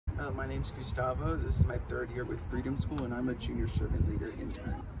My name's Gustavo. This is my third year with Freedom School, and I'm a Junior Servant Leader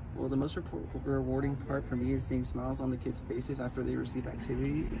Intern. Well, the most rewarding part for me is seeing smiles on the kids' faces after they receive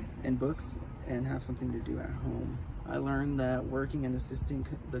activities and books and have something to do at home. I learned that working and assisting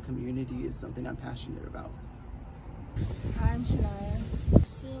the community is something I'm passionate about. Hi, I'm Shania.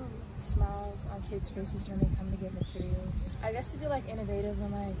 Seeing smiles on kids' faces when they come to get materials. I guess to be like innovative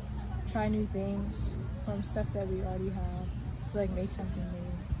and like try new things from stuff that we already have to like make something new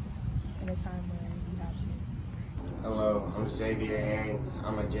in a time where you have to. Hello, I'm Xavier Aaron.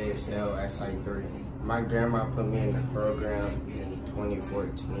 I'm a JSL at Site 3. My grandma put me in the program in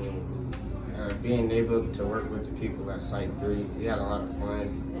 2014. Being able to work with the people at Site 3, we had a lot of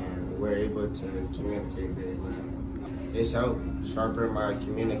fun and we were able to communicate very well. It's helped sharpen my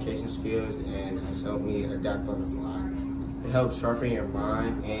communication skills and has helped me adapt on the fly. It helps sharpen your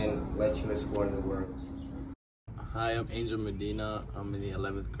mind and let you explore new worlds. Hi, I'm Angel Medina. I'm in the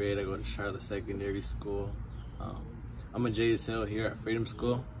 11th grade. I go to Charlotte Secondary School. I'm a JSL here at Freedom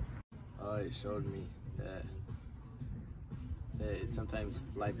School. It showed me that sometimes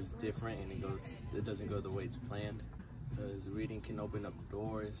life is different and it doesn't go the way it's planned. Because reading can open up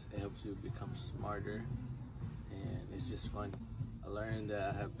doors. It helps you become smarter, and it's just fun. I learned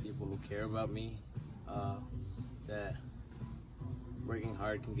that I have people who care about me, that working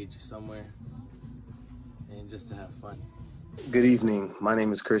hard can get you somewhere, and just to have fun. Good evening. My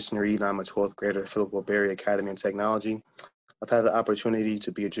name is Christian Reed. I'm a 12th grader at Philip Berry Academy in Technology. I've had the opportunity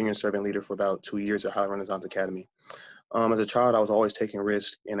to be a junior servant leader for about 2 years at High Renaissance Academy. As a child, I was always taking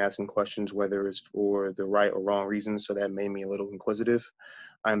risks and asking questions, whether it's for the right or wrong reasons, so that made me a little inquisitive.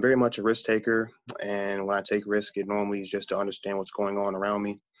 I'm very much a risk taker, and when I take risk, it normally is just to understand what's going on around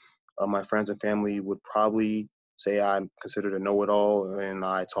me. My friends and family would probably say I'm considered a know-it-all and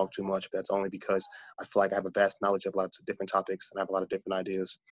I talk too much, but that's only because I feel like I have a vast knowledge of lots of different topics and I have a lot of different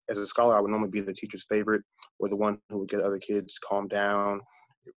ideas. As a scholar, I would normally be the teacher's favorite or the one who would get other kids calm down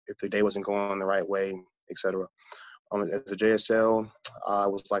if the day wasn't going the right way, etc. As a JSL, I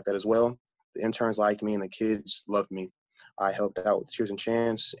was like that as well. The interns liked me and the kids loved me. I helped out with Cheers and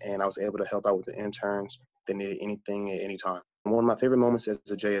Chants, and I was able to help out with the interns if they needed anything at any time. One of my favorite moments as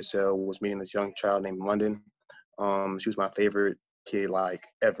a JSL was meeting this young child named London. She was my favorite kid, like,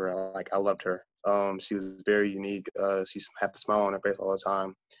 ever. I loved her. She was very unique. She had a smile on her face all the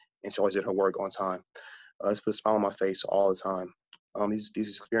time, and she always did her work on time. She put a smile on my face all the time. These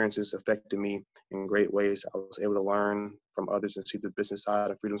experiences affected me in great ways. I was able to learn from others and see the business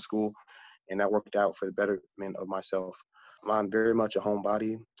side of Freedom School, and that worked out for the betterment of myself. I'm very much a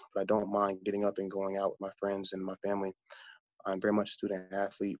homebody, but I don't mind getting up and going out with my friends and my family. I'm very much a student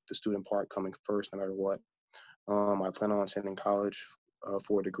athlete, the student part coming first no matter what. I plan on attending college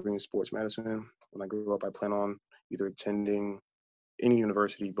for a degree in sports medicine. When I grow up, I plan on either attending any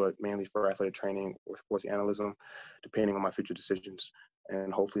university, but mainly for athletic training or sports analysis, depending on my future decisions.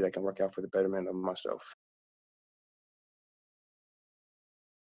 And hopefully that can work out for the betterment of myself.